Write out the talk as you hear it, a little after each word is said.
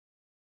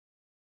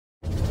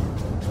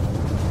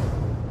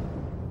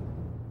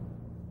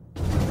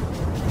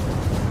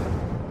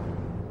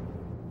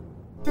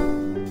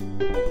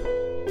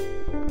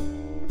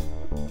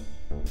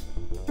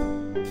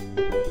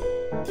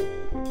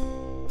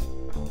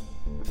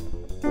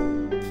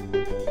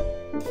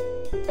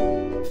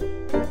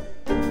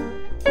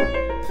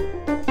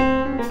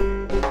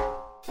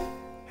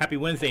Happy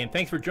Wednesday, and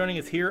thanks for joining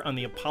us here on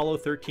the Apollo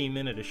 13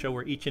 Minute, a show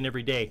where each and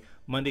every day,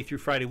 Monday through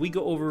Friday, we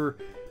go over,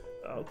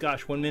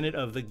 1 minute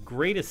of the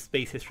greatest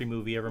space history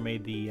movie ever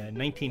made, the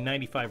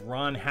 1995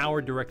 Ron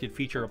Howard-directed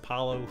feature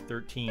Apollo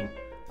 13.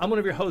 I'm one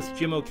of your hosts,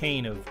 Jim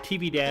O'Kane of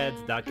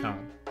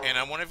TVDads.com. And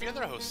I'm one of your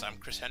other hosts. I'm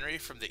Chris Henry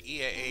from the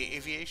EAA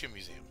Aviation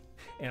Museum.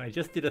 And I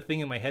just did a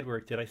thing in my head where,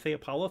 did I say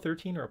Apollo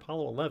 13 or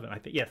Apollo 11?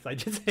 Yes, I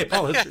did say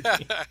Apollo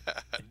 13.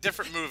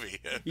 Different movie.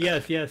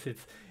 Yes,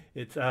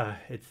 it's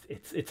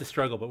a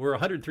struggle, but we're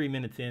 103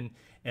 minutes in,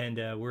 and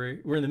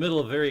we're in the middle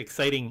of very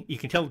exciting. You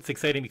can tell it's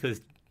exciting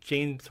because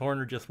James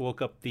Horner just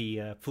woke up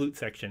the flute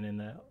section, and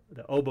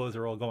the oboes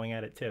are all going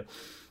at it too.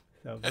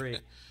 So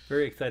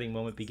very exciting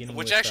moment beginning.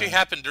 Which with, actually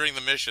happened during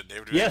the mission. They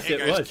were doing, yes, hey, it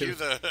guys,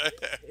 was.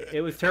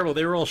 It was terrible.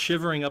 They were all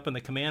shivering up in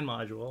the command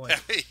module.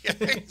 Yeah,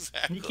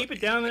 exactly. Can you keep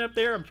it down up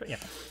there? Yeah.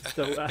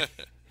 So.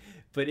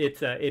 But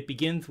it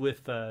begins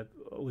with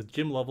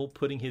Jim Lovell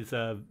putting his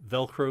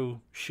Velcro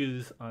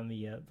shoes on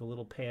the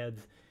little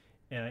pads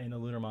in the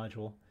lunar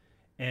module,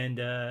 and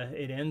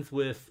it ends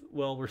with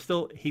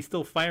he's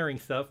still firing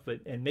stuff,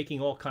 and making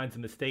all kinds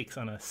of mistakes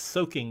on a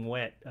soaking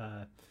wet.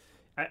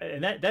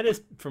 And that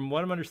is, from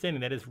what I'm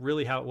understanding, that is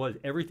really how it was.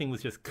 Everything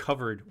was just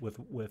covered with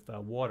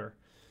water.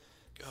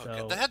 Oh,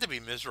 so, that had to be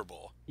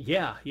miserable.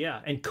 Yeah,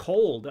 and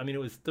cold. I mean,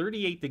 it was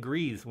 38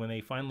 degrees when they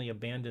finally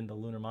abandoned the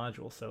lunar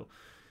module. So.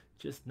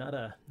 Just not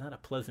a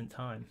pleasant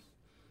time,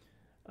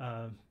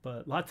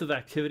 but lots of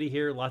activity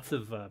here. Lots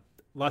of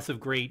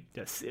great.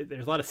 There's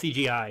a lot of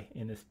CGI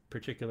in this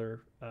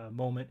particular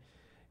moment,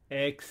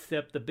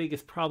 except the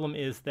biggest problem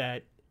is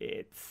that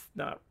it's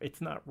not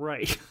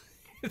right.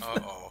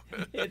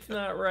 It's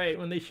not right.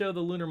 When they show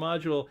the lunar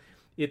module,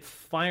 it's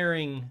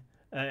firing.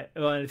 And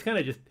it's kind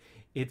of just.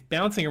 It's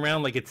bouncing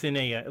around like it's in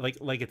a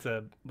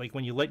like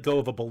when you let go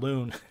of a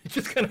balloon. It's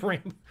just kind of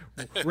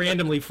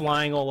randomly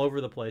flying all over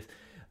the place.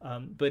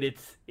 But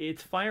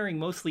it's firing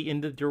mostly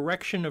in the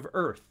direction of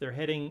Earth. They're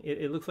heading.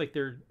 It looks like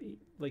they're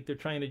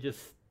trying to just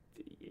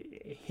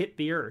hit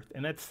the Earth,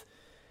 and that's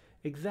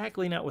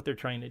exactly not what they're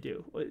trying to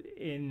do.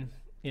 In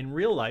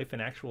real life,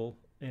 in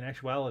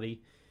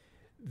actuality,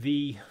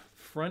 the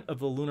front of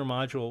the lunar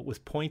module was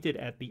pointed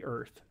at the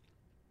Earth,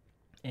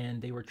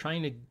 and they were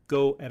trying to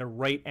go at a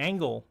right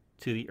angle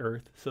to the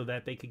Earth so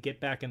that they could get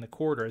back in the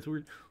corridor. As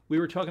we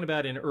were talking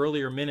about in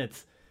earlier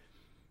minutes,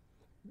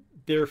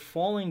 they're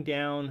falling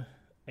down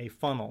a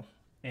funnel,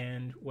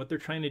 and what they're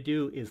trying to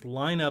do is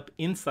line up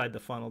inside the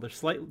funnel.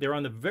 They're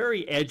on the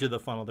very edge of the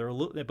funnel.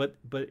 But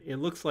it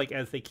looks like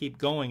as they keep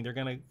going, they're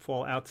going to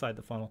fall outside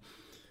the funnel.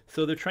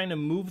 So they're trying to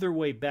move their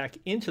way back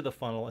into the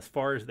funnel as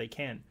far as they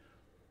can.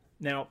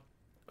 Now,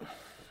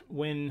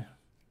 when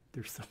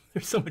there's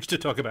so much to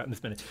talk about in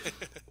this minute.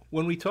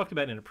 When we talked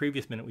about in a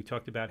previous minute, we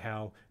talked about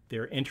how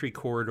their entry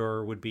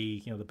corridor would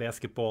be, the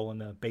basketball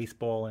and the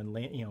baseball, and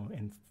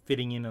and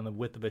fitting in on the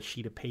width of a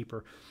sheet of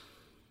paper.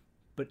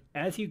 But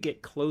as you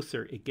get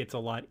closer, it gets a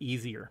lot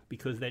easier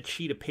because that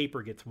sheet of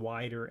paper gets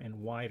wider and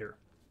wider.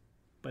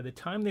 By the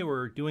time they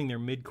were doing their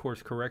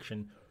mid-course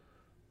correction,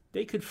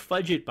 they could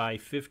fudge it by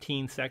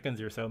 15 seconds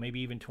or so,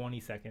 maybe even 20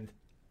 seconds,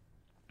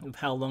 of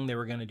how long they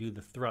were going to do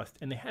the thrust.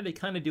 And they had to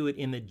kind of do it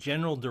in the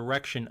general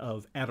direction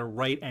of at a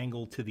right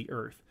angle to the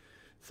Earth.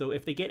 So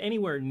if they get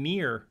anywhere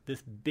near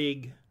this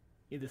big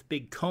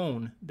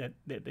cone that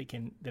they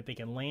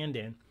can land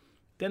in,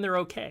 then they're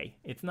okay.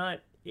 It's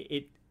not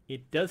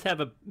It does have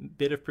a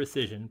bit of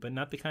precision, but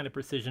not the kind of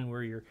precision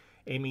where you're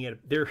aiming at.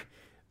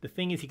 The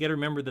thing is, you got to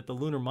remember that the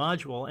lunar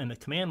module and the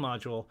command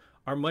module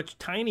are much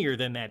tinier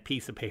than that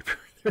piece of paper.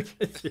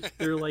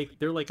 they're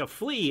like a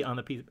flea on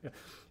the piece of paper.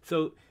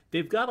 So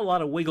they've got a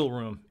lot of wiggle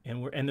room,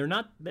 and they're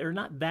not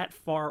that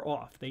far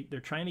off. They're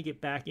trying to get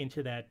back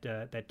into that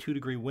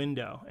 2-degree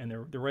window, and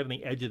they're right on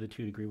the edge of the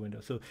 2-degree window.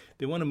 So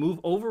they want to move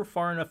over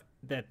far enough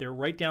that they're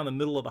right down the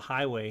middle of the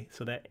highway,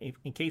 so that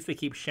in case they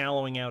keep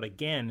shallowing out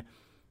again,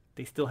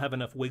 they still have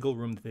enough wiggle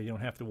room that they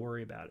don't have to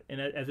worry about it. And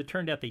as it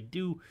turned out, they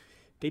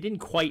didn't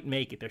quite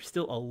make it. They're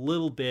still a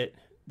little bit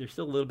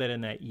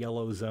in that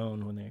yellow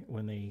zone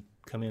when they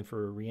come in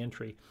for a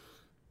reentry,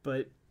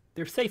 but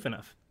they're safe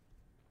enough.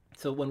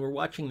 So when we're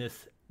watching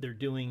this, they're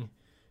doing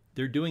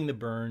the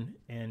burn,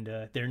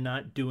 and they're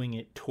not doing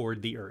it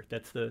toward the Earth.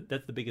 That's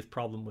the biggest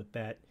problem with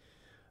that,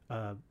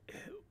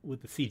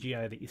 with the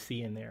CGI that you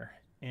see in there,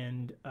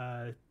 and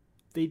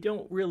they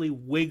don't really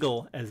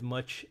wiggle as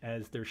much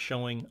as they're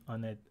showing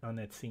on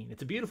that scene.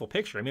 It's a beautiful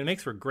picture. I mean, it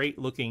makes for great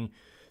looking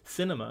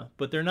cinema,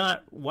 but they're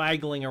not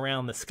waggling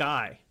around the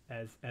sky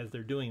as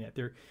they're doing that.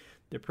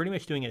 They're pretty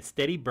much doing a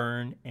steady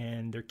burn,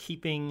 and they're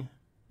keeping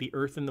the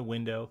Earth in the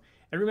window.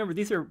 And remember,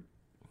 these are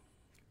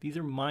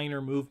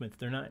minor movements.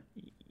 They're not,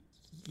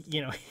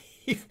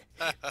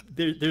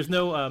 there's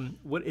no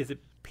what is it?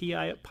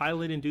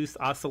 Pilot-induced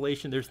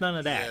oscillation. There's none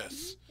of that.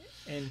 Yes.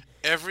 And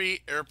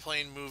every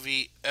airplane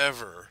movie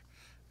ever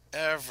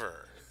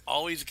ever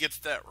always gets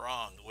that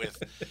wrong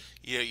with,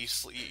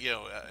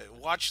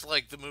 watch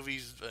like the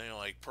movies,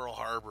 like Pearl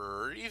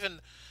Harbor or even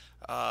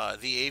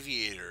The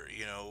Aviator,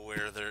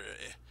 where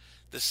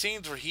the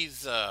scenes where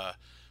he's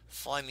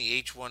flying the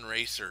H-1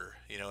 Racer,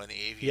 in The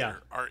Yeah,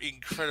 Aviator are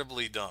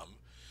incredibly dumb.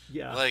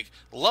 yeah, Like,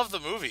 love the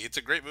movie. It's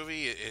a great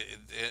movie,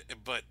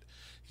 but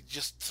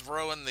just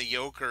throwing the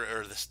yoke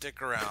or the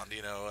stick around,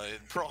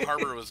 and Pearl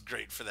Harbor was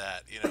great for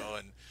that,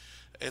 and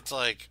it's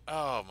like,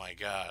 oh my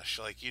gosh,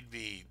 like you'd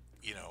be,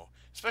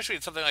 especially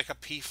in something like a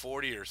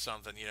P-40 or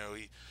something,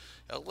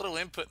 a little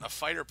input in a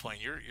fighter plane,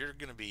 you're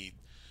going to be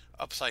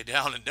upside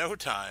down in no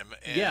time.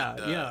 And yeah,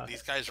 yeah.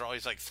 these guys are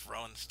always like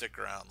throwing stick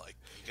around, like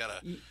you gotta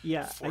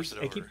Yeah, force it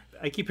I keep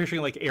over.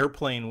 picturing like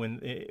Airplane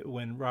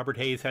when Robert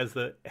Hayes has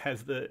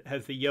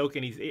the yoke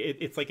and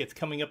it's like it's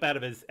coming up out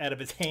of his hands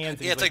and Yeah,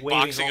 he's it's like like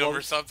waving boxing all over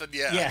over. something.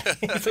 Yeah. Yeah,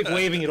 it's like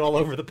waving it all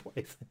over the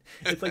place.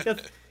 It's like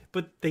that's.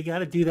 But they got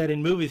to do that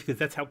in movies because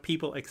that's how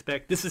people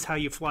expect. This is how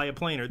you fly a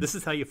plane, or this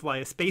is how you fly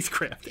a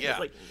spacecraft. And Yeah. it's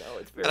like no,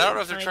 it's very. And I don't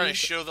know if they're trying tiny. to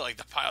show that like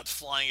the pilot's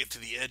flying it to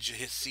the edge of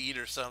his seat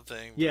or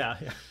something. Yeah,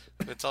 yeah.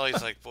 It's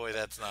always like, boy,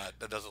 that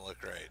doesn't look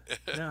right.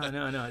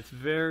 No. It's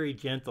very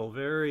gentle.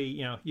 Very,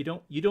 you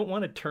don't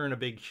want to turn a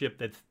big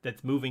ship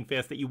that's moving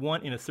fast that you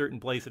want in a certain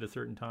place at a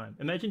certain time.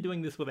 Imagine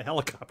doing this with a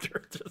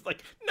helicopter. It's just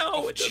like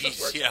no, it doesn't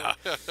Jeez, work. yeah.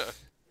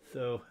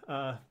 So,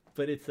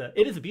 but it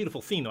is a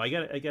beautiful scene though. I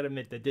got to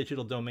admit the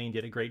Digital Domain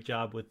did a great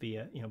job with the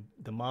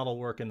the model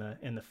work and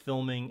the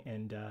filming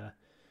and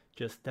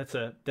just that's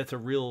a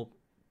real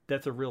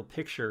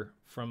picture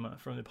from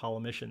the Apollo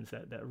missions,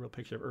 that real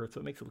picture of Earth. So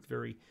it makes it look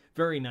very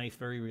very nice,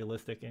 very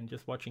realistic, and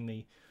just watching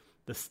the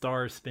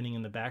stars spinning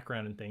in the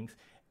background and things,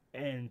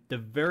 and the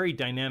very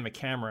dynamic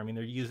camera. I mean,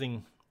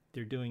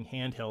 they're doing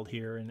handheld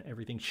here, and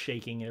everything's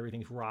shaking and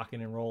everything's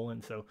rocking and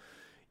rolling. So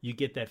you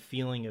get that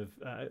feeling of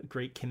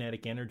great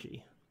kinetic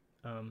energy.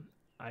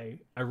 I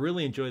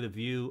really enjoy the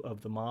view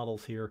of the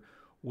models here,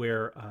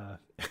 where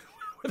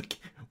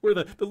where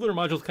the lunar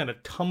module's kind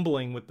of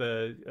tumbling with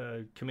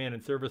the command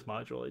and service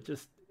module.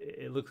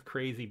 It looks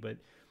crazy, but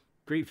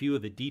great view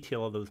of the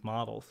detail of those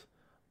models,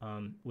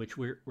 which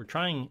we're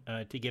trying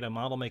to get a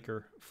model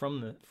maker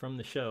from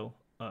the show,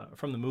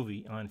 from the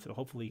movie on. So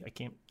hopefully I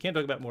can't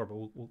talk about more, but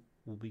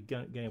we'll be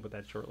getting up with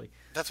that shortly.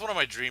 That's one of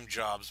my dream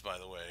jobs, by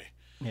the way.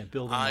 Yeah,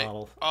 building I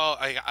models. oh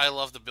I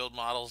love to build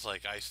models.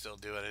 Like I still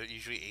do it.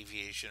 Usually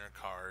aviation or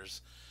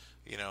cars,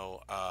 you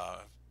know.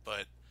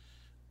 But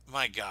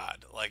my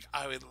God, like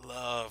I would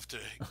love to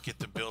get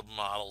to build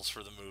models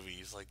for the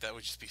movies. Like that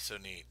would just be so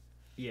neat.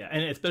 Yeah,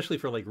 and especially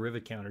for like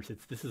rivet counters,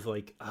 this is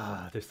like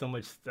there's so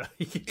much stuff.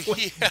 You can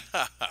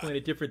Yeah. point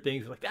at different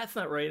things like that's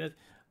not right.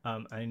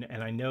 And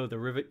I know the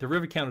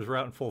rivet counters were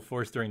out in full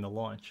force during the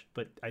launch,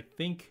 but I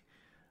think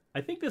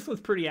this one's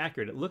pretty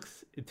accurate.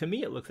 To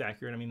me it looks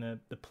accurate. I mean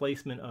the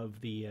placement of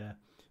the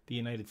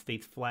United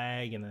States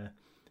flag and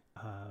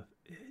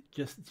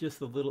just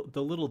the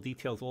little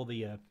details, all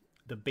the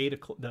the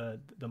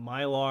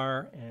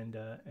mylar and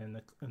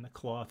the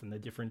cloth and the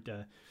different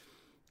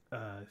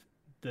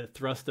the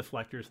thrust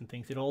deflectors and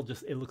things. It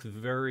looks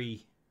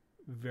very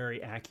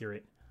very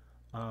accurate.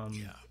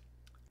 Yeah.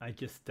 I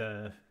just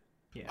yeah.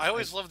 I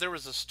always loved there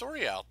was a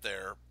story out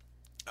there,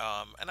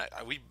 and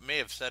we may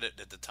have said it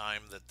at the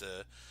time that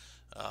the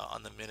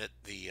on the minute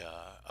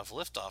of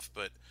liftoff,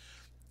 but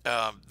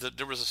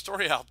there was a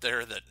story out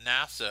there that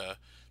NASA,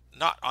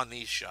 not on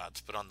these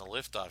shots, but on the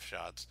liftoff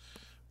shots,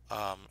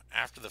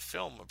 after the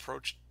film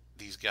approached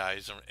these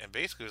guys and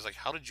basically was like,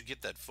 "How did you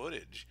get that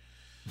footage?"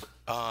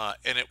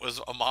 And it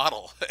was a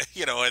model,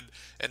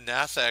 and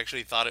NASA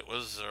actually thought it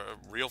was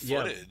real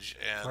Yeah. footage,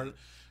 and Part-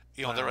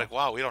 they're wow. like,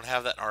 "Wow, we don't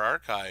have that in our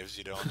archives,"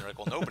 and they're like,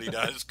 "Well, nobody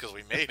does because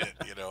we made it,"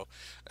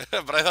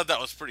 But I thought that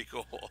was pretty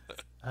cool.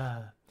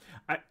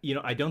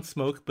 I don't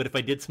smoke, but if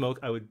I did smoke,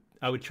 I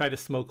would try to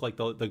smoke like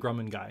the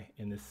Grumman guy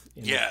in this.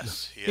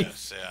 Yes,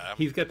 yes, yeah.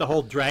 He's got the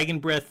whole dragon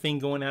breath thing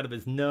going out of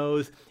his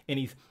nose, and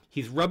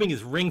he's rubbing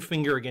his ring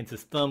finger against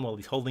his thumb while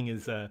he's holding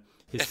his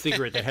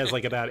cigarette that has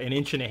like about an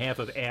inch and a half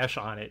of ash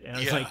on it. And I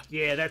was Yeah. like,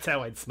 yeah, that's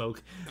how I'd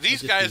smoke.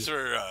 These I'd just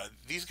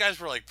guys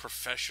be- were like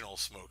professional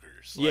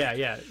smokers. Like,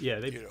 yeah.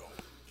 They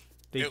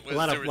it was-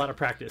 a there was- lot of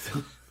practice.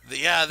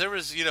 yeah, there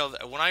was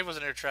when I was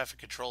an air traffic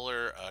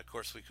controller, of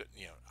course we couldn't.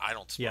 I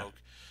don't Yeah. smoke.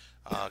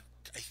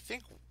 I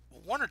think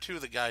one or two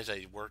of the guys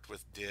I worked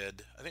with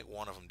did. I think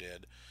one of them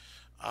did.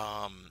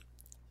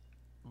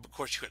 Of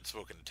course, you couldn't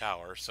smoke in the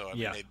tower, so I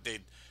mean, Yeah.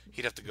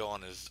 he'd have to go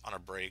on a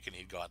break and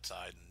he'd go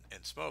outside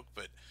and smoke.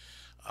 But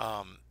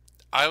I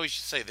always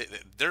used to say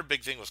that their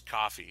big thing was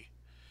coffee.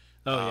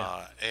 Oh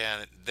yeah.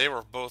 And they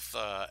were both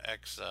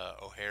ex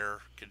O'Hare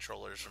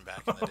controllers from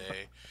back in the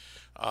day.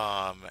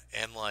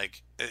 And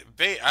like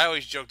I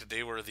always joked that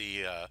they were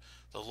the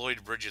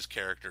Lloyd Bridges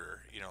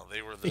character.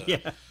 They were the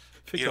Yeah.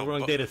 Picked the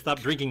wrong day to stop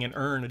drinking and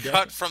earn a day.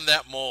 cut from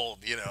that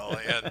mold,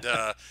 and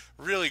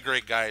really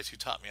great guys who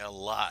taught me a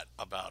lot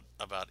about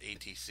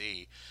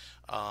ATC.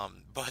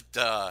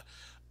 But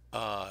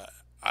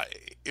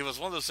it was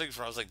one of those things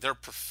where I was like, they're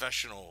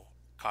professional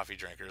coffee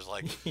drinkers.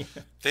 Like, Yeah.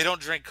 they don't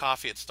drink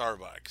coffee at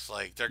Starbucks.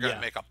 Like, they're going to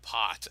Yeah. make a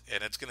pot,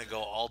 and it's going to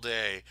go all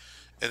day.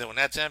 And then when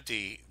that's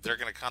empty, they're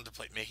going to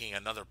contemplate making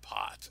another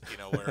pot.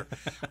 Where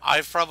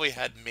I've probably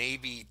had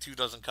maybe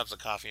 24 cups of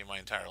coffee in my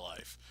entire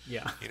life.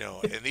 Yeah.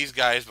 And these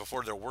guys,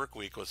 before their work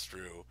week was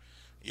through,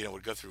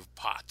 would go through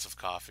pots of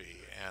coffee.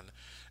 And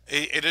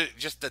it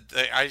just that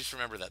I just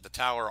remember that the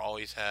tower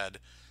always had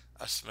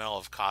a smell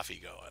of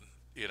coffee going.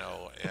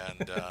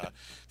 And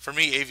for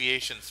me,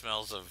 aviation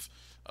smells of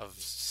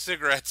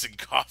cigarettes and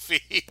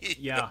coffee.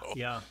 Yeah.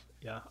 Yeah.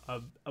 Yeah.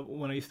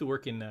 When I used to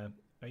work in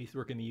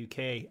the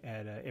UK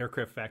at an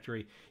aircraft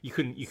factory. You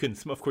couldn't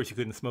smoke. Of course, you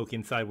couldn't smoke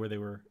inside where they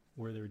were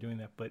doing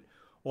that. But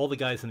all the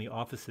guys in the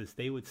offices,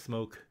 they would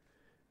smoke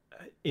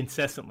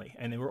incessantly,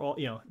 and they were all,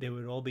 they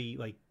would all be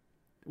like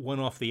one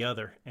off the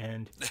other.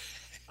 And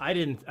I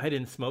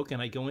didn't smoke.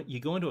 And you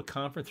go into a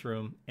conference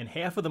room, and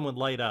half of them would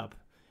light up.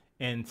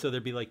 And so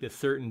there'd be like this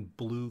certain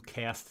blue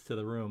cast to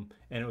the room,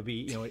 and it would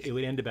be, it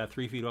would end about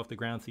 3 feet off the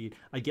ground. So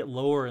I'd get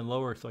lower and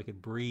lower so I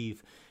could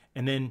breathe.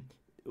 And then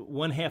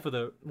one half of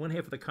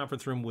the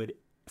conference room would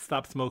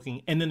stop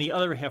smoking, and then the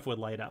other half would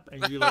light up,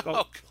 and you're like,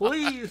 "Oh,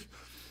 please!"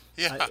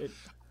 Yeah,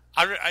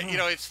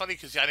 it's funny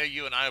because I know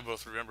you and I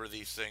both remember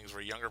these things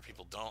where younger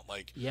people don't.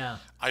 Like, Yeah,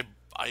 I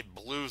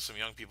blew some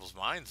young people's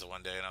minds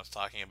one day, and I was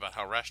talking about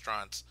how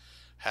restaurants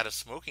had a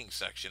smoking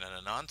section and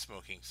a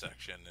non-smoking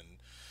section, and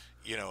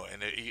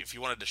if you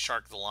wanted to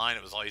shark the line,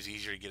 it was always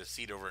easier to get a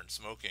seat over and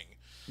smoking.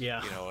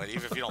 yeah, And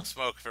even if you don't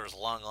smoke, if there was a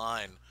long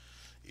line.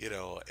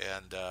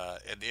 And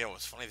it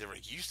was funny. They were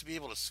like, you used to be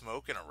able to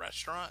smoke in a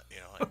restaurant,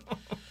 like,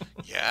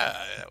 yeah.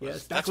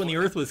 It's back when the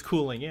earth was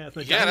cooling. Yeah,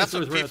 that's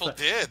what people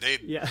did.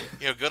 They'd, yeah,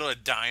 go to a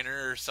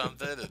diner or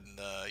something, and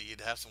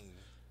you'd have some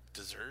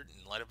dessert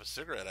and light up a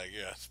cigarette, I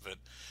guess. But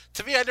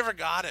to me, I never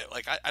got it.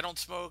 Like, I don't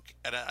smoke,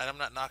 and I'm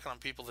not knocking on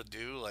people that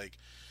do. Like,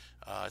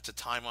 it's a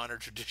time-honored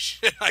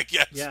tradition, I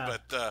guess. Yeah.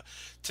 But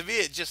to me,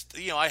 it just,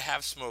 I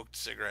have smoked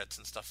cigarettes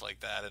and stuff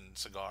like that, and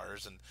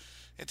cigars, and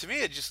to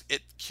me,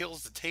 it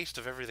kills the taste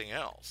of everything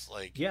else.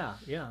 Like, yeah.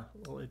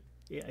 Well,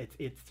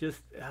 it's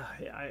just,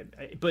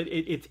 but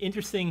it's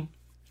interesting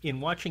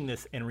in watching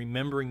this and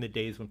remembering the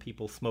days when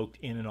people smoked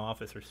in an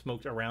office or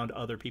smoked around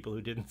other people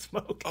who didn't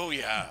smoke. Oh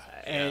yeah,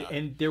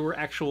 and there were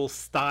actual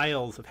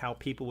styles of how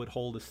people would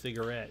hold a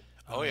cigarette.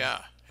 Oh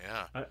yeah.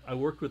 I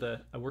worked with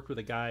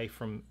a guy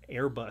from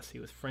Airbus. He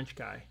was a French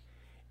guy,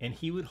 and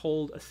he would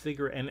hold a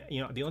cigarette. And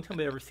the only time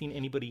I'd ever seen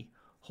anybody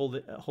hold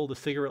a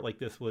cigarette like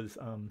this was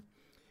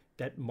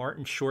that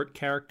Martin Short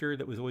character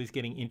that was always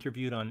getting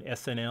interviewed on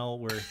SNL,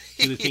 where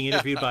he was being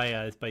interviewed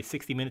by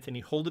 60 Minutes, and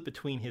he'd hold it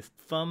between his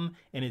thumb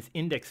and his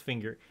index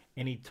finger,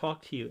 and he'd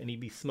talk to you, and he'd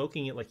be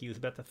smoking it like he was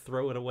about to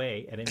throw it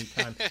away at any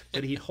time.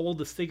 But he'd hold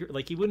the cigarette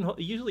like he wouldn't.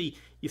 Usually,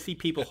 you see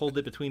people hold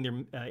it between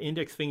their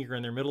index finger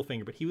and their middle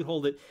finger, but he would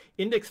hold it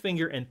index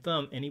finger and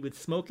thumb, and he would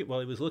smoke it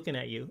while he was looking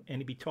at you, and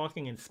he'd be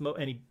talking and smoke,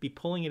 and he'd be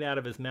pulling it out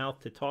of his mouth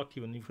to talk to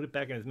you, and he put it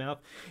back in his mouth,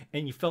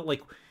 and you felt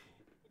like.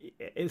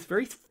 It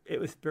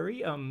was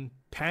very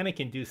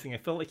panic inducing. I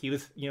felt like he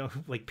was,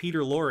 like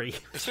Peter Lorre.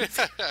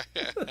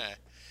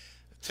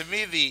 To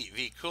me,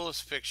 the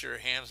coolest picture,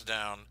 hands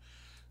down,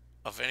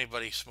 of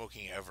anybody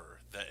smoking ever,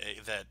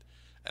 that,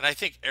 and I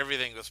think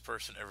everything this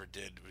person ever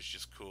did was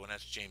just cool, and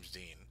that's James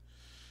Dean.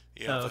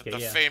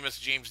 The famous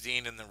James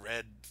Dean in the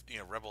red,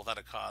 Rebel Without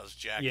a Cause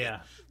jacket,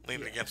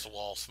 leaning against the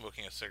wall,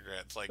 smoking a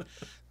cigarette. It's like,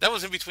 that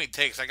was in between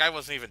takes. Like, I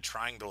wasn't even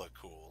trying to look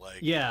cool. Like,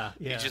 he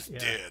just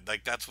did.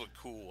 Like, that's what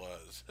cool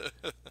was.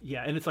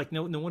 Yeah, and it's like,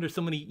 no wonder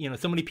so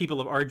many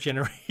people of our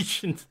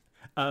generation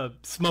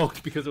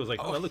smoked, because it was like,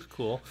 oh, that looks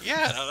cool.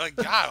 Yeah, like,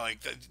 God,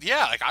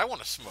 like I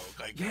want to smoke.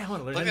 Like, yeah, I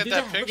want to learn. Look at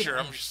that picture.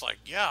 I'm just like,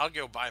 yeah, I'll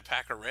go buy a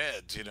pack of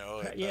Reds. And,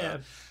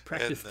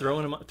 practice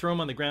throw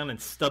them on the ground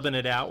and stubbing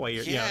it out while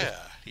you're.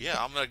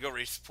 Yeah, I'm gonna go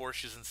race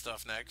Porsches and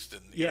stuff next,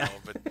 and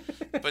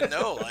but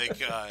no,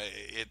 like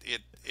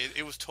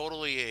it was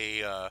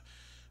totally a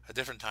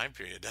different time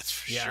period. That's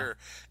for sure.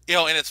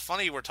 And it's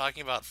funny, we're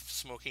talking about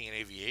smoking in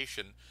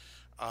aviation.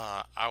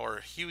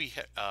 Our Huey,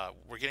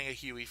 we're getting a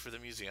Huey for the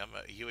museum,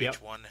 a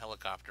UH-1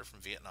 helicopter from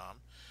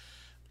Vietnam,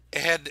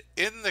 and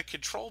in the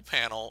control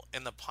panel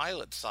in the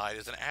pilot side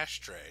is an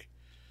ashtray.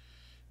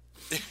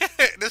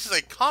 This is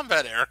a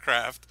combat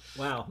aircraft,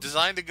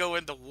 designed to go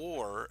into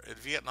war in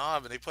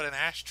Vietnam, and they put an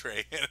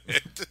ashtray in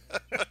it.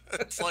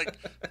 It's like,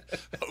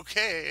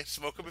 okay,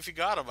 smoke them if you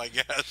got them, I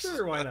guess.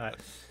 Sure, why not?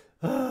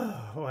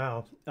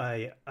 Wow.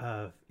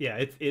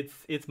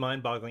 It's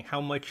mind-boggling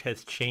how much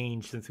has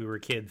changed since we were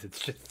kids. It's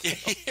just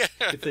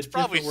it's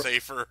probably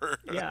safer.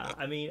 Yeah,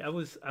 I mean, I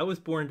was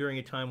born during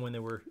a time when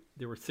there were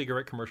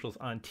cigarette commercials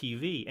on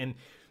TV, and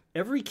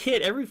every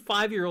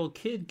 5-year-old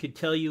kid could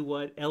tell you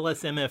what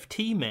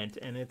LSMFT meant,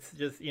 and it's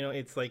just,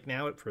 it's like,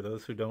 now, for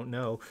those who don't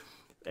know,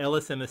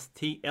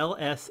 LSMFT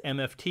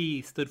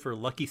stood for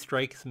Lucky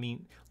Strikes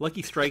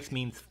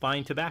means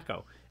fine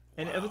tobacco.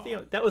 And it was,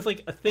 that was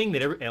like a thing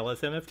that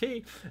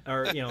LSMFT,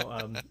 or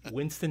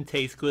Winston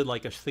tastes good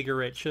like a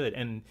cigarette should.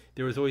 And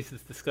there was always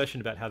this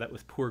discussion about how that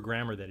was poor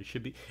grammar, that it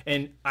should be.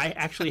 And I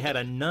actually had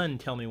a nun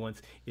tell me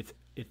once, it's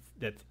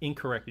that's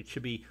incorrect. It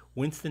should be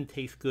Winston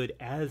tastes good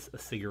as a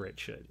cigarette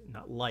should,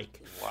 not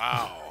like.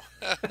 Wow.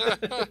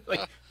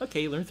 Like,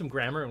 okay, learn some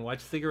grammar and watch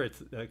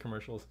cigarettes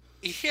commercials.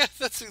 Yeah,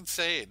 that's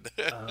insane.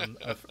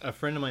 A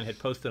friend of mine had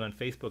posted on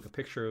Facebook a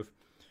picture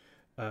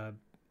of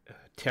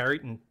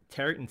Tareyton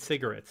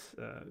cigarettes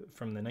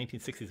from the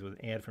 1960s. It was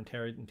an ad from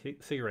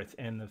Tareyton cigarettes,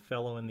 and the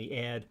fellow in the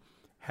ad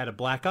had a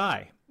black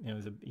eye. It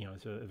was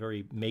it's a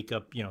very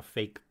makeup,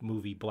 fake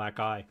movie black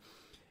eye,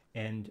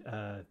 and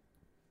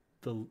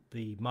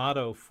the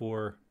motto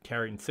for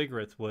Tareyton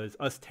cigarettes was,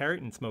 "Us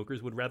Tareyton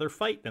smokers would rather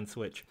fight than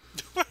switch."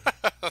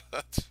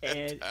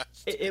 And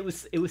it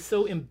was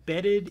so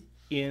embedded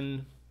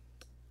in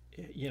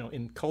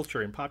in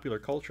culture, in popular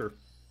culture.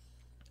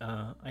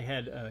 I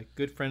had a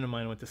good friend of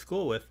mine I went to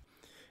school with.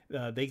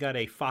 They got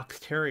a fox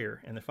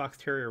terrier, and the fox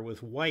terrier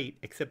was white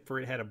except for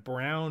it had a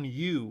brown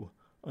U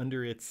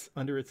under its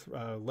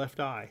left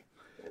eye.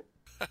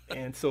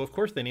 And so, of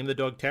course, they named the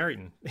dog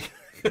Tareyton.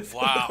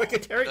 Wow. Like a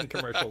Tareyton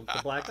commercial with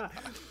the black eye.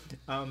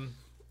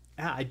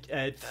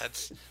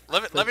 That's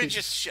let me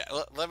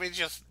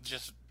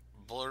just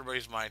blow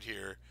everybody's mind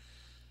here.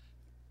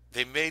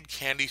 They made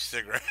candy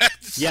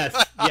cigarettes. Yes.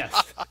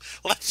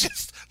 let's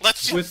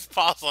just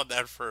pause on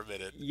that for a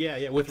minute.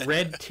 Yeah, with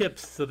red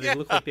tips so they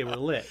look like they were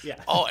lit.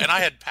 Yeah. Oh, and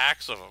I had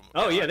packs of them.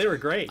 Oh yeah, they were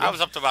great. I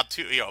was up to about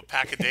a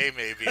pack a day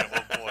maybe at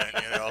one point.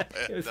 And,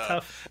 it was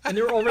tough, and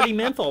they were already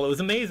menthol. It was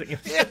amazing.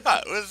 Yeah,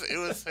 it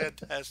was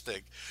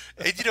fantastic.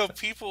 And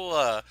people,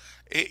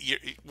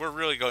 we're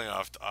really going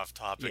off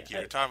topic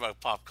here. Talking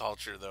about pop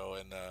culture though,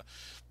 and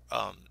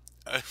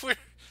we're.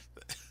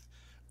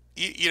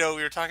 We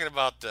were talking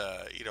about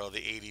the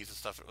 80s and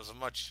stuff.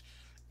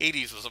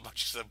 80s was a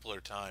much simpler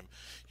time.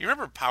 You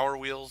remember Power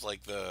Wheels,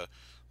 like the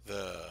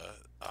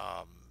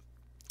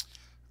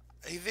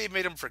they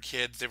made them for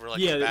kids. They were like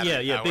yeah,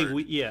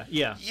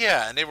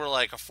 and they were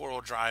like a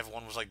 4-wheel drive.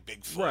 One was like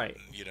Bigfoot, right?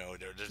 And,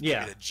 there's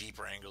a Jeep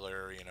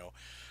Wrangler.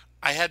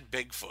 I had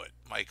Bigfoot,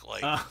 Mike.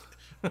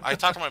 I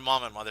talked to my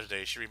mom on Mother's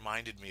Day. She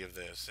reminded me of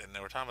this, and they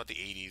were talking about the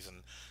 80s,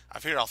 and I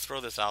figured I'll throw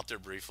this out there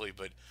briefly,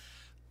 but.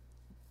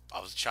 I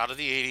was a child of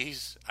the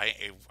 80s. I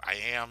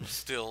am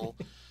still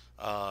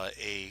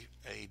a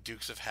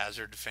Dukes of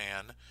Hazzard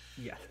fan.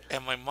 Yeah.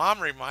 And my mom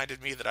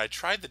reminded me that I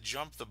tried to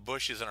jump the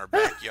bushes in our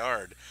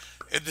backyard.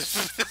 And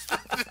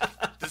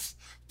this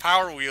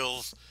Power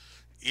Wheels,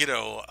 it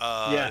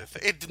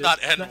did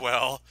not end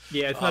well.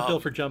 Yeah, it's not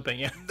built for jumping.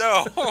 Yeah.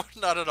 No,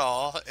 not at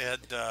all.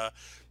 And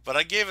but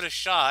I gave it a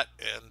shot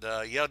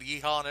and yelled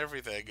yeehaw and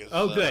everything.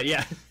 Good,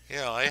 yeah.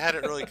 I had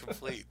it really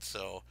complete,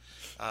 so...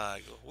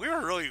 we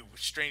were really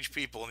strange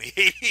people in the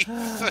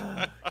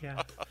 80s.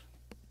 Yeah,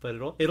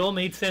 but it all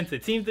made sense.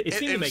 It seemed to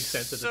make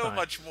sense at the time. So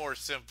much more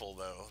simple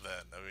though.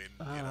 Then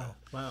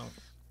Wow.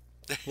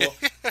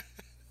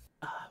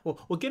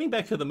 Well, getting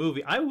back to the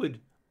movie, I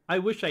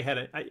wish I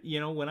had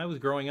when I was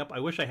growing up, I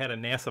wish I had a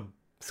NASA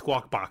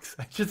Squawk Box.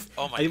 I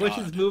wish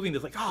it was moving.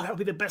 It's like, that would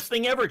be the best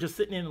thing ever. Just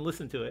sitting in and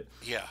listen to it.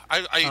 Yeah,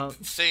 I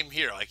same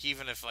here. Like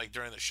even if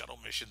during the shuttle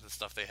missions and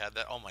stuff they had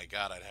that. Oh my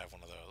God, I'd have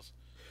one of those.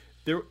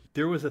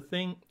 There was a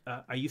thing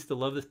I used to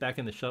love this back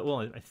in the shuttle.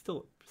 Well, I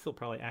still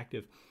probably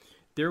active.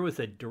 There's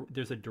a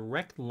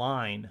direct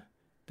line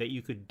that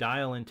you could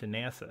dial into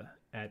NASA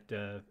at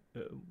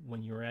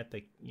when you were at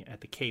the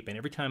Cape, and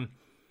every time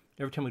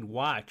we'd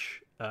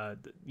watch, if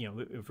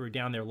we were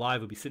down there live,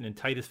 we'd be sitting in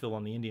Titusville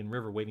on the Indian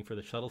River waiting for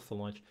the shuttles to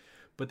launch.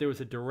 But there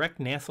was a direct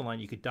NASA line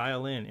you could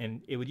dial in,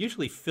 and it would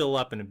usually fill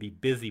up and it'd be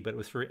busy. But it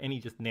was for any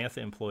just NASA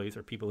employees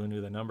or people who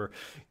knew the number.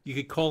 You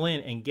could call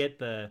in and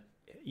get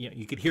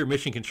you could hear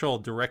Mission Control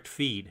direct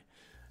feed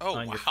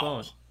on your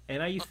phone.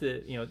 And I used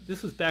to,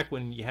 this was back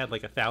when you had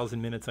like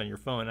 1,000 minutes on your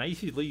phone. I used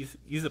to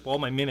use up all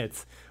my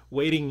minutes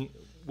waiting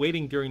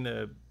during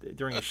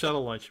a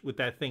shuttle launch with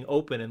that thing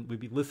open, and we'd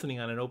be listening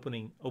on an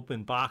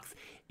open box,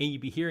 and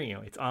you'd be hearing,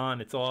 it's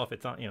on, it's off,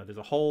 it's on, there's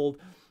a hold,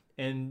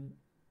 and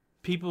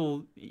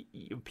people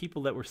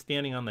that were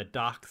standing on the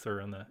docks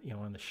or on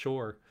the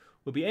shore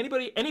would be,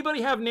 anybody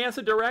have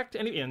NASA Direct?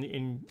 And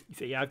you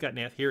say, yeah, I've got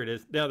NASA. Here it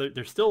is. No,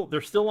 they're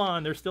still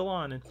on.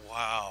 And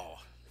wow.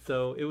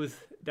 So it was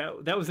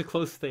that was the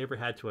closest they ever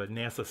had to a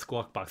NASA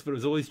Squawk Box. But it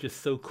was always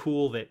just so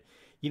cool that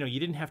you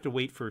didn't have to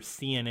wait for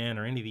CNN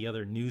or any of the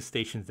other news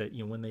stations that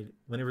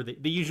whenever they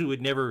usually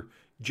would never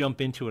jump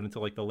into it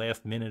until like the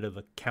last minute of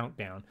the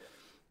countdown.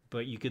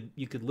 But you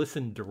could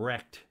listen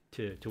direct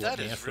to what NASA was saying.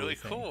 That is really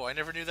cool. I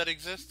never knew that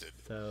existed.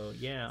 So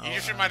yeah. You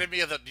just reminded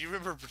me of that. Do you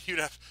remember you'd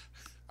have?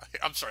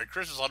 I'm sorry,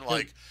 Chris is on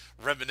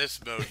reminisce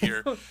mode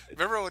here.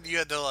 Remember when you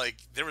had to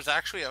there was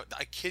actually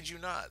I kid you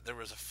not, there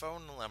was a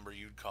phone number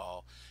you'd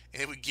call and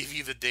it would give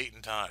you the date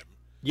and time.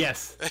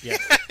 Yes.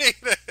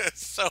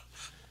 So.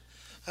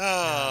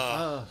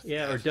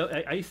 Yeah.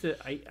 Or I used to.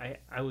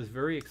 I was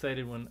very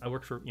excited when I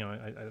worked for.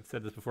 I've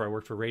said this before. I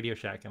worked for Radio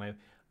Shack, and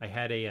I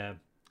had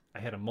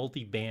a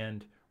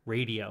multi-band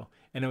radio,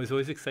 and I was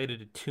always excited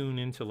to tune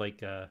into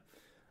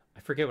I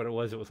forget what it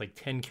was. It was like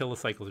 10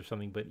 kilocycles or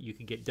something, but you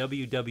could get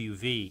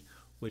WWV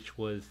which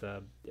was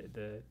the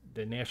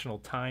National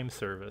Time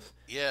Service,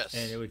 and Yes.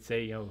 it would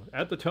say,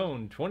 at the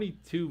tone,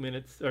 22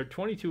 minutes or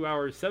 22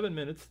 hours, 7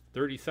 minutes,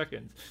 30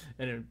 seconds,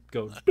 and it would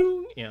go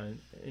boom, and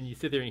you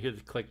sit there and you hear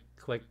the click,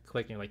 click,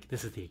 click, and you're like,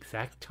 this is the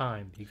exact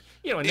time,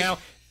 and now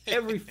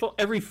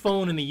every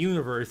phone in the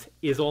universe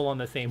is all on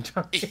the same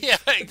time. Yeah,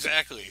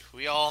 exactly.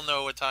 We all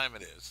know what time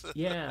it is.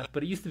 Yeah,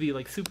 but it used to be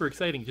like super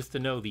exciting just to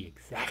know the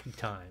exact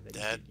time that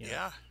Yeah, you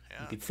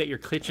yeah. could set your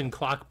kitchen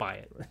clock by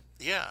it.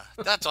 Yeah,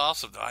 that's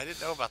awesome. Though I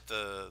didn't know about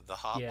the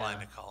hotline Yeah.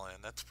 to call in.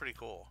 That's pretty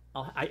cool.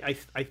 I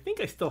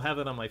think I still have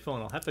it on my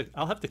phone.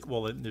 I'll have to.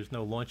 Well, there's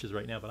no launches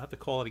right now, but I'll have to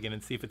call it again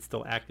and see if it's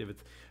still active.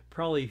 It's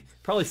probably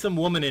some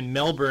woman in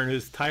Melbourne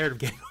who's tired of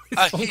getting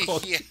all these phone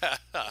calls. Yeah,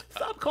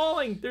 Stop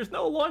calling. There's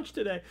no launch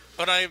today.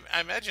 but I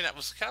imagine that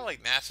was kind of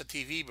like NASA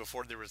TV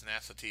before there was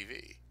NASA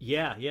TV.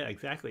 Yeah,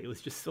 exactly. It was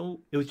just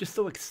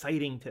so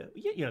exciting to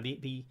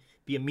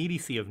the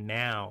immediacy of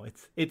now.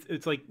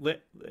 It's like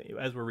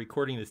as we're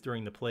recording this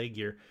during the plague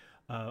year,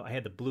 I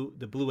had the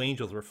Blue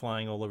Angels were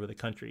flying all over the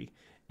country,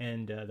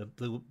 and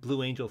the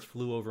Blue Angels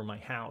flew over my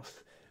house,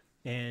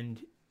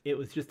 and it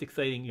was just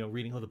exciting,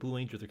 reading, the Blue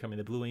Angels are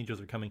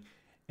coming,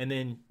 and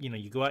then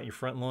you go out in your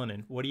front lawn,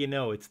 and what do you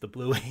know? It's the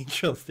Blue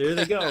Angels. There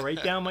they go,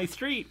 right down my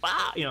street.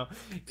 Wow,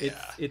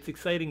 it's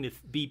exciting to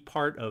be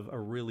part of a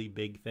really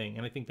big thing,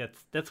 and I think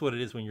that's what it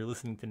is when you're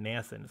listening to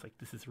NASA, and it's like,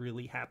 this is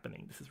really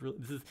happening.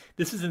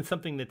 This isn't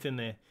something that's in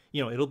the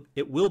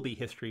it will be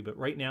history, but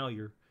right now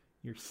you're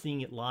seeing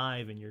it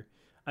live, and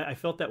I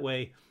felt that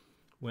way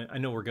when, I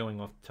know we're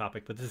going off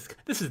topic, but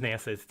this is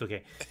NASA. It's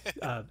okay,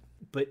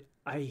 but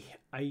I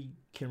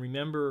can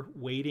remember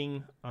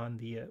waiting on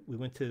we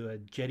went to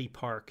Jetty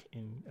Park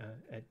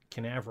at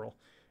Canaveral,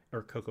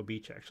 or Cocoa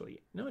Beach,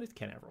 actually. No, it is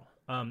Canaveral.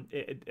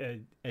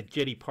 At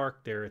Jetty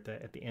Park there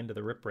at the end of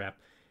the riprap,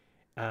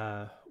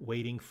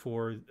 waiting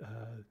for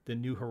the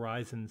New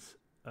Horizons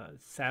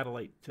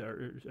satellite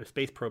or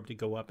space probe to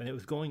go up, and it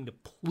was going to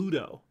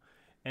Pluto.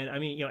 And I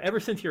mean, ever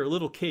since you're a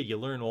little kid, you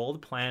learn all the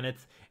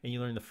planets, and you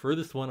learn the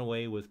furthest one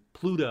away was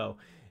Pluto.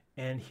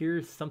 And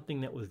here's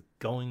something that was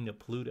going to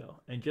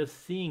Pluto, and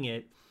just seeing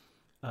it.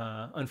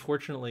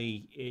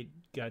 Unfortunately, it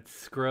got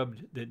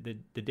scrubbed. The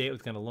day it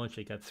was going to launch,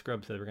 it got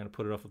scrubbed, so they were going to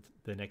put it off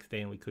the next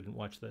day, and we couldn't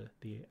watch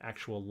the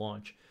actual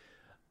launch.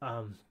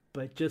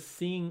 But just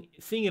seeing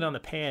it on the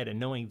pad and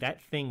knowing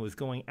that thing was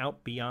going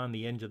out beyond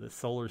the edge of the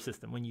solar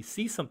system, when you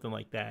see something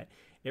like that,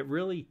 it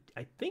really,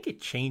 I think it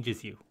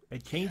changes you.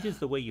 It changes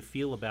the way you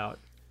feel about,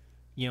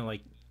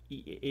 like,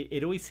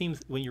 it always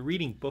seems when you're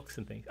reading books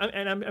and things,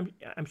 and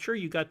I'm sure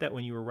you got that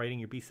when you were writing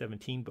your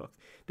B-17 book,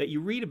 that you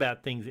read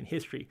about things in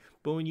history,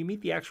 but when you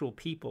meet the actual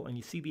people and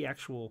you see the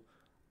actual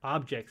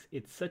objects,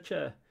 it's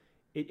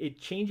it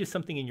changes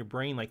something in your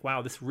brain. Like,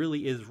 wow, this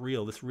really is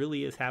real. This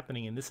really is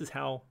happening, and this is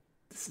how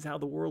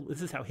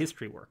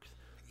history works.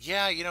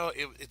 Yeah,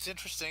 it's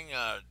interesting.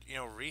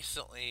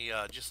 Recently,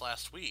 just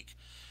last week,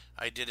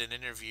 I did an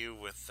interview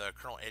with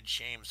Colonel Ed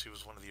Shames, who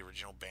was one of the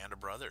original Band of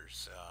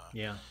Brothers.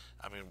 Yeah.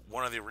 I mean,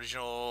 one of the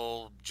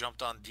original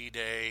jumped on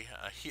D-Day,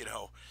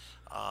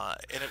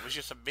 and it was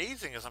just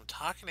amazing as I'm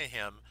talking to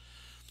him.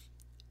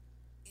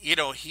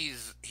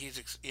 He's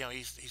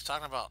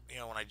talking about,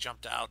 when I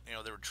jumped out,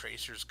 there were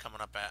tracers coming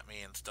up at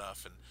me and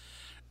stuff,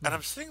 and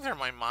I'm sitting there in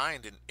my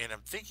mind, and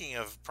I'm thinking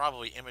of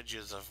probably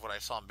images of what I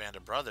saw in Band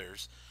of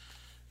Brothers.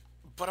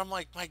 But I'm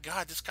like, my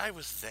God, this guy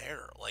was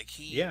there. Like,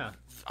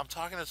 I'm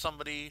talking to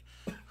somebody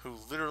who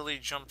literally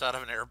jumped out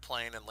of an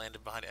airplane and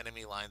landed behind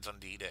enemy lines on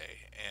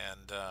D-Day.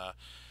 And,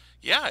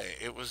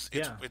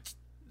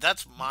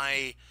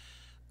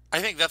 I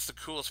think that's the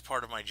coolest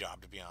part of my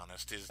job, to be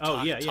honest, is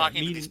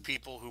talking to these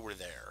people who were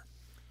there.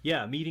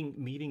 Yeah,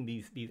 meeting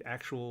these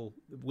actual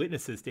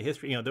witnesses to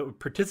history, the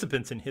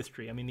participants in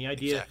history. I mean, the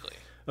idea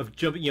of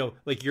jumping,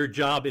 like, your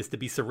job is to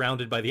be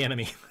surrounded by the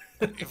enemy.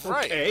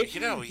 Right. Okay.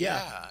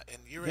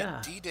 And you're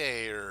at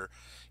D-Day, or,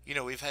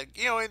 we've had,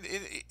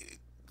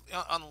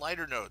 on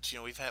lighter notes,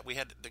 we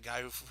had the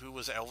guy who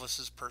was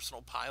Elvis's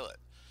personal pilot.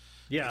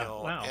 Yeah.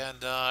 Wow.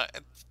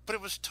 But it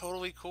was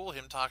totally cool,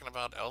 him talking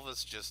about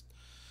Elvis just,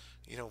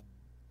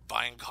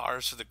 buying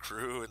cars for the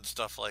crew and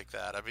stuff like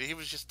that. I mean, he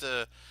was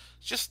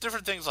just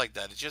different things like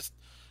that. It's just,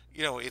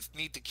 it's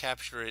neat to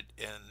capture it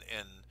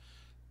and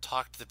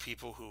talk to the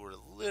people who were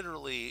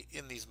literally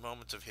in these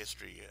moments of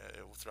history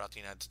throughout the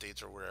United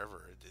States or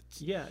wherever.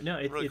 It's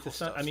really cool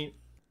stuff. I mean,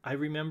 I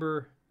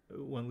remember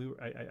when we were.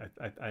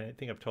 I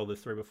think I've told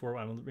this story before.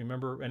 I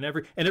remember, and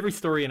every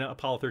story in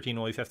Apollo 13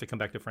 always has to come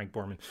back to Frank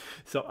Borman.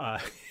 So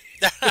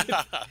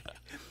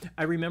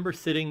I remember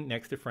sitting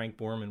next to Frank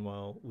Borman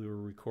while we were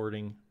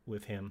recording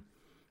with him,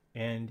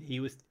 and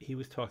he was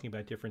talking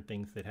about different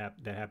things that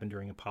happened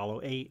during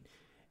Apollo 8,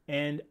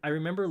 and I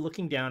remember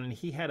looking down, and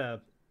he had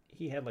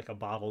like a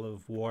bottle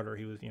of water.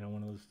 He was,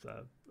 one of those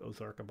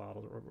Ozarka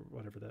bottles or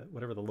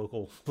whatever the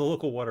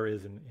local water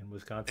is in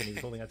Wisconsin. He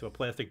was holding onto a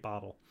plastic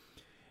bottle,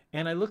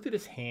 and I looked at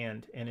his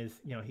hand, and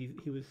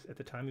he was, at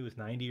the time, he was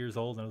 90 years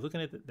old, and I was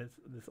looking at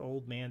this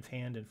old man's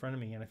hand in front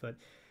of me, and I thought,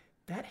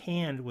 that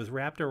hand was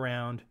wrapped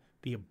around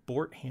the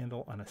abort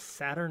handle on a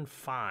Saturn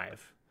V,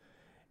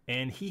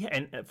 and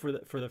for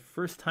the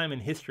first time in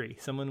history,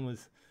 someone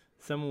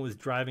was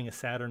driving a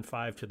Saturn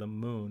V to the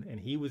moon, and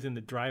he was in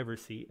the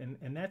driver's seat,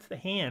 and that's the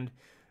hand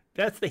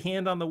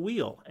on the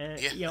wheel, and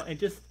and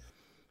just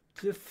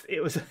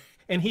it was,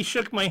 and he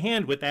shook my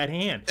hand with that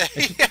hand.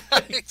 Yeah,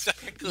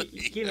 exactly.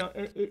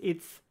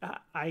 It's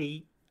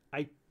I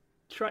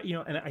try,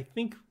 and I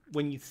think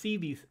when you see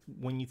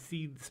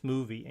this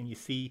movie and you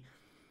see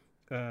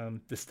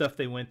the stuff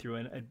they went through,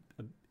 and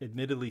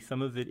admittedly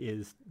some of it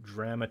is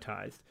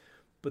dramatized,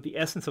 but the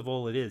essence of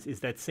all it is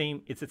that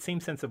same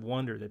sense of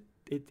wonder that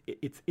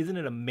isn't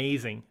it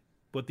amazing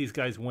what these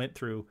guys went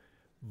through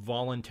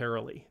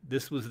voluntarily.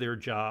 This was their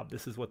job.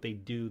 This is what they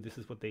do. This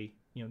is what they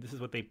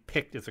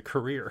picked as a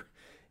career,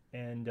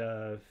 and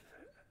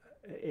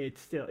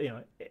it's still,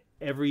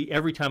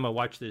 every time I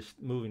watch this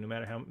movie, no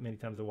matter how many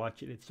times I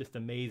watch it, it's just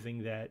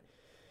amazing that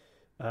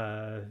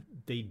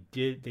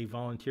they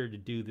volunteered to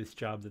do this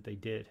job that they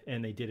did,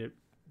 and they did it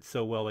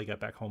so well they got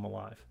back home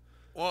alive.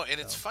 Well, and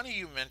it's funny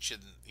you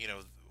mentioned,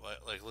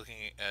 like looking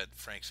at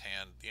Frank's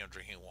hand,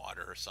 drinking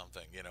water or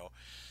something,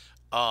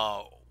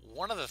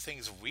 one of the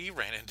things we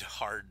ran into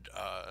hard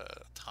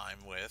time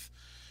with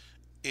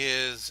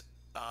is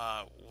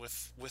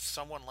with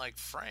someone like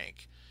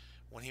Frank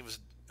when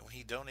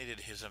he donated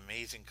his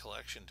amazing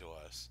collection to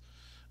us.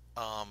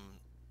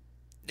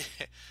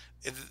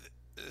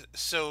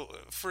 So,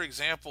 for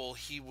example,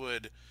 he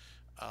would,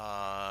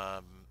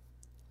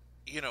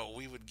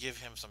 we would give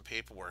him some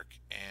paperwork,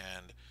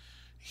 and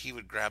he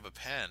would grab a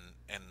pen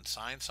and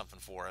sign something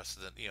for us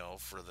that,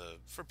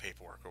 for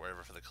paperwork or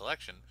whatever for the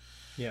collection.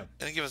 Yeah. And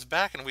then give us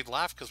back, and we'd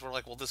laugh because we're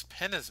like, well, this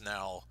pen is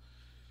now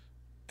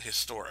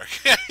historic.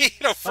 Yeah.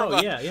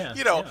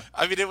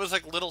 I mean, it was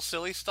like little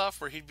silly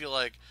stuff where he'd be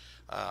like,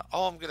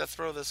 oh, I'm going to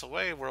throw this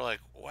away. We're like,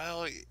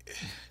 well,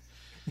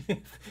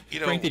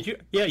 Frank,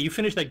 you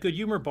finished that good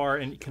humor bar,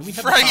 and can we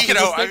have right, a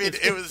I mean,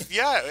 it was,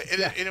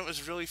 and it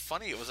was really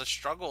funny. It was a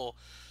struggle,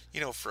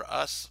 for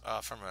us,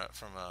 from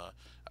a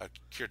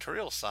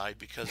curatorial side,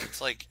 because it's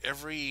like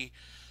everything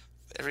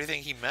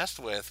he messed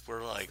with,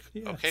 we're like,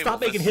 okay, stop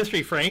making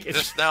history, Frank.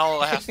 This now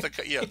has to,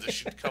 this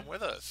should come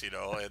with us, and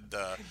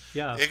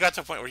it got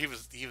to a point where he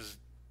was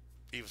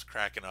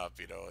cracking up,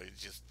 he's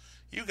just,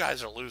 you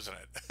guys are losing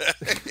it.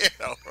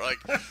 We're like,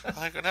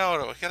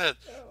 no,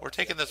 we're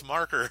taking this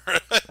marker.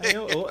 I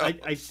know.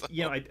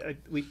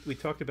 We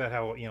talked about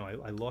how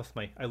I lost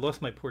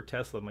my poor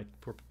Tesla. My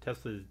poor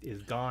Tesla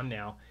is gone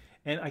now,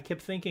 and I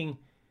kept thinking,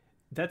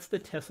 that's the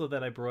Tesla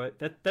that I brought.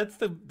 That's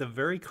the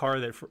very car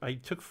that I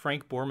took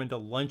Frank Borman to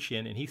lunch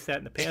in, and he sat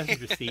in the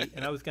passenger seat,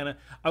 and I was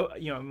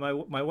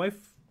my wife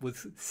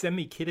was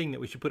semi-kidding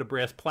that we should put a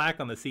brass plaque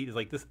on the seat. It's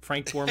like, this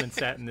Frank Borman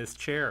sat in this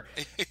chair.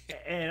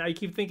 And I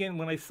keep thinking,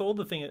 when I sold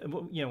the thing,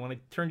 when I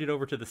turned it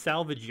over to the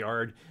salvage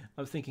yard,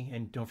 I was thinking,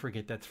 and don't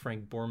forget, that's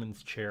Frank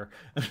Borman's chair.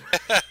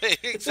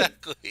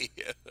 Exactly.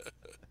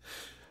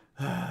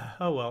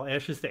 Oh, well,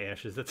 ashes to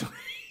ashes. That's what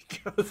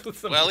it goes with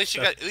some. Well, at least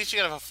you got to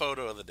have a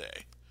photo of the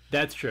day.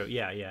 That's true.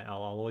 Yeah.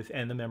 I'll always,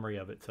 and the memory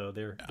of it. So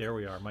there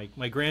we are.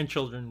 My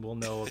grandchildren will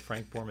know of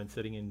Frank Borman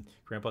sitting in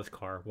Grandpa's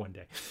car one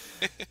day.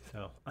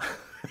 So,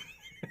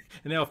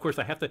 and now, of course,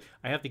 I have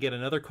to get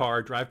another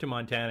car, drive to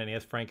Montana, and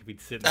ask Frank if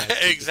he'd sit in that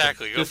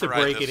exactly, just to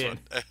break it in.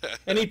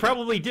 And he'd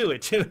probably do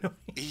it too.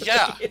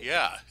 Yeah.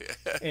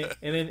 and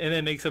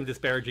then make some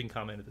disparaging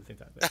comment at the same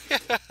time.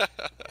 But,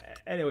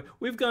 anyway,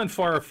 we've gone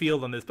far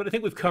afield on this, but I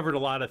think we've covered a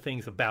lot of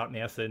things about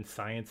NASA and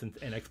science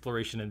and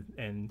exploration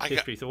and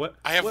history.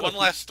 I have one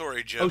last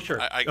story, Jim. Oh, sure.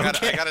 I got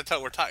to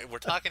tell. We're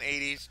talking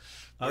 80s.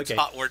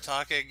 We're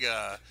talking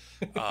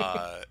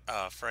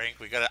Frank.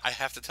 I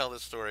have to tell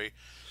this story.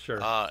 Sure.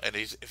 And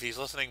if he's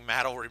listening,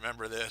 Matt will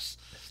remember this.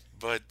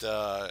 But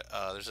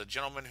there's a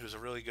gentleman who's a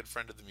really good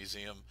friend of the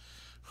museum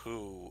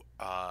who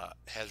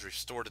has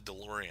restored a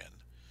DeLorean.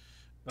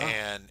 Oh.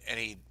 And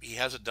he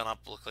has it done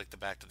up to look like the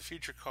Back to the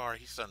Future car.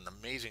 He's done an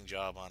amazing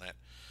job on it.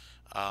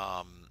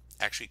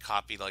 Actually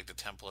copied like the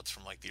templates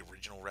from like the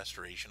original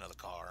restoration of the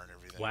car and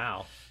everything.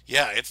 Wow.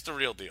 Yeah, it's the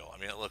real deal. I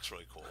mean, it looks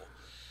really cool.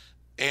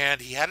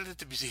 And he had it at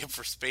the museum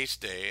for Space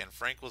Day, and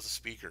Frank was a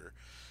speaker.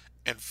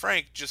 And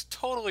Frank, just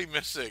totally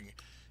missing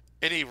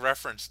any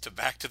reference to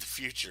Back to the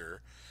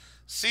Future,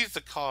 sees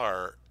the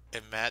car,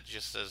 and Matt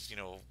just says,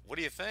 what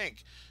do you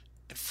think?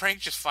 And Frank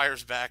just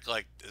fires back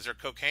like, is there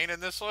cocaine in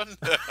this one?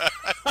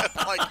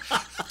 Like,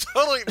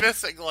 totally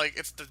missing, like,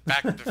 it's the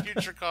Back to the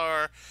Future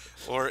car.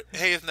 Or,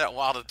 hey, isn't that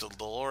wild? It's a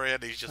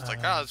DeLorean. He's just like,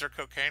 is there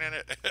cocaine in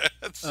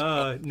it?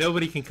 So,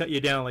 nobody can cut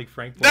you down like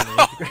Frank. No.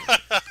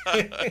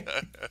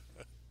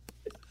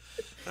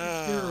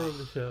 Hero of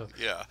the show.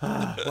 Yeah.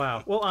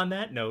 Wow. Well, on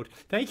that note,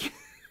 thank you.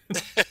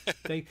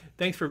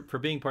 Thanks for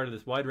being part of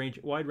this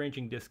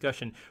wide-ranging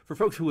discussion. For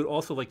folks who would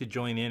also like to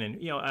join in, and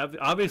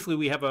obviously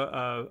we have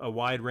a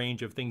wide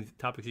range of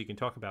topics you can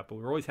talk about, but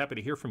we're always happy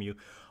to hear from you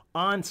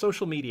on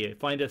social media.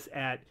 Find us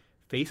at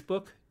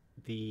Facebook,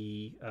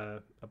 the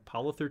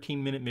Apollo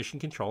 13 Minute Mission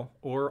Control,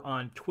 or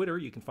on Twitter.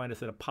 You can find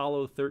us at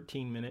Apollo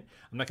 13 Minute.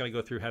 I'm not going to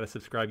go through how to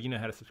subscribe. You know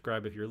how to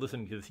subscribe. If you're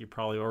listening to this, you're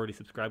probably already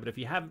subscribed. But if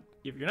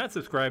you're not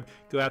subscribed,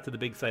 go out to the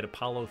big site,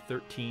 Apollo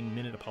 13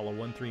 Minute,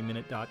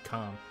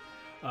 Apollo13minute.com.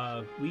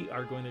 We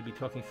are going to be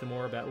talking some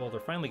more about, well, they're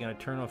finally going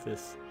to turn off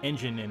this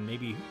engine, and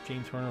maybe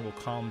James Horner will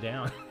calm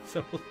down.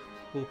 So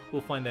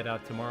we'll find that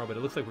out tomorrow. But it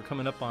looks like we're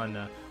coming up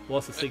on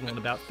loss of signal in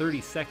about 30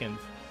 seconds.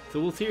 So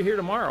we'll see you here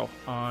tomorrow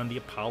on the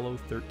Apollo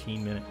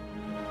 13 Minute.